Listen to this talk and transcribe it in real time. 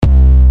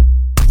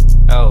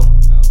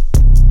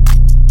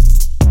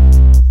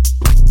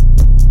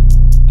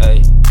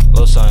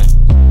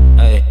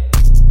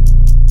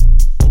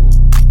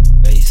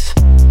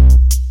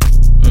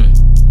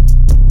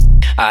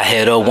I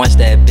hit her once,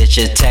 that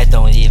bitch attack,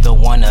 don't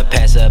even wanna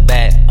pass her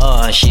back.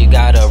 She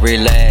gotta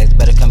relax,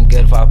 better come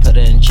good if I put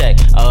her in check.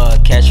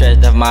 Catch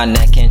right off my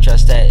neck, can't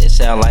trust that, it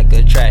sound like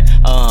a track.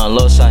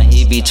 Lil son,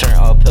 he be turned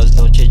off pills,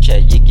 don't chit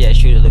chat, you get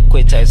shoot the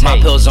quick text. My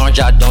pills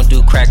orange, I don't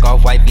do crack,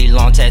 off white be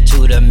long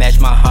tattoo to match.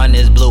 My hunt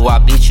is blue, I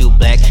beat you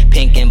black,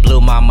 pink and blue,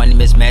 my money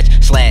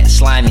mismatch. Slat,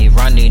 slimy,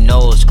 runny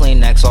nose,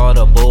 Kleenex, all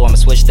the bull. I'ma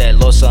switch that,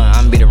 Lil son,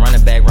 I'ma be the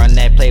running back, run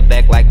that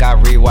playback like I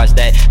rewatch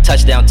that.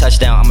 Touchdown,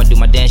 touchdown, I'ma do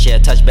my dance, yeah,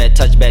 touch back,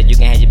 you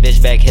can have your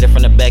bitch back, hit it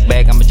from the back,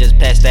 I'ma just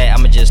pass that,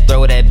 I'ma just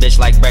throw that bitch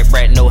like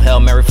brat, no Hail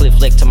Mary,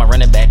 flick to my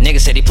running back.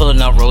 Niggas said he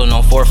pulling up, rolling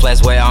on 4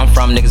 flats, where I'm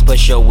from, niggas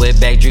push your whip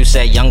back. Drew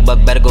said, young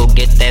buck, better go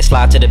get that,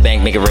 slide to the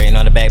bank, make it rain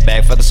on the back,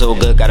 fucking so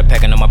good, got a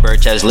packing on my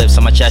bird chest, lips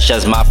on my chest,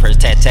 just my first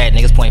tat,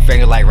 niggas point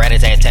finger like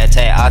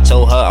rat-a-tat-tat-tat, I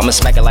told her, I'ma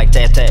smack it like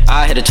tat-tat,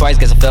 I hit it twice,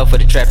 guess I fell for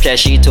the trap chat,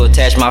 she too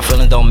attached, my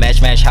feelings don't match,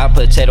 hot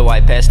potato,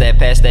 white, pass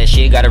that,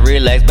 she gotta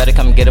relax, better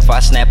come get it if I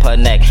snap her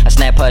neck,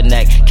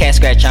 can't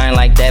scratch, I ain't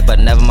like that, but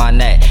never mind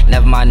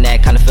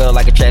that, kinda feel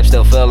like a trap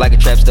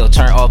still,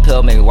 turn all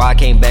pill, maybe why I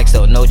came back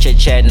still, no chit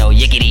chat, no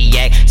yickety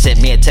yak,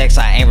 sent me a text,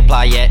 I ain't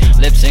reply yet,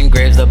 lips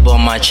engraved up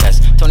on my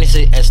chest,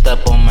 26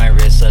 up on my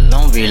wrist,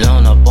 alone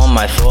belong up on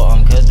my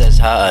forearm, cause that's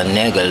how a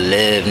nigga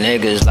live,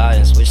 niggas lie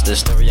and switch the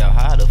story out,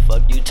 how the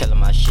fuck you telling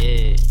my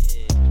shit,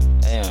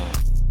 damn.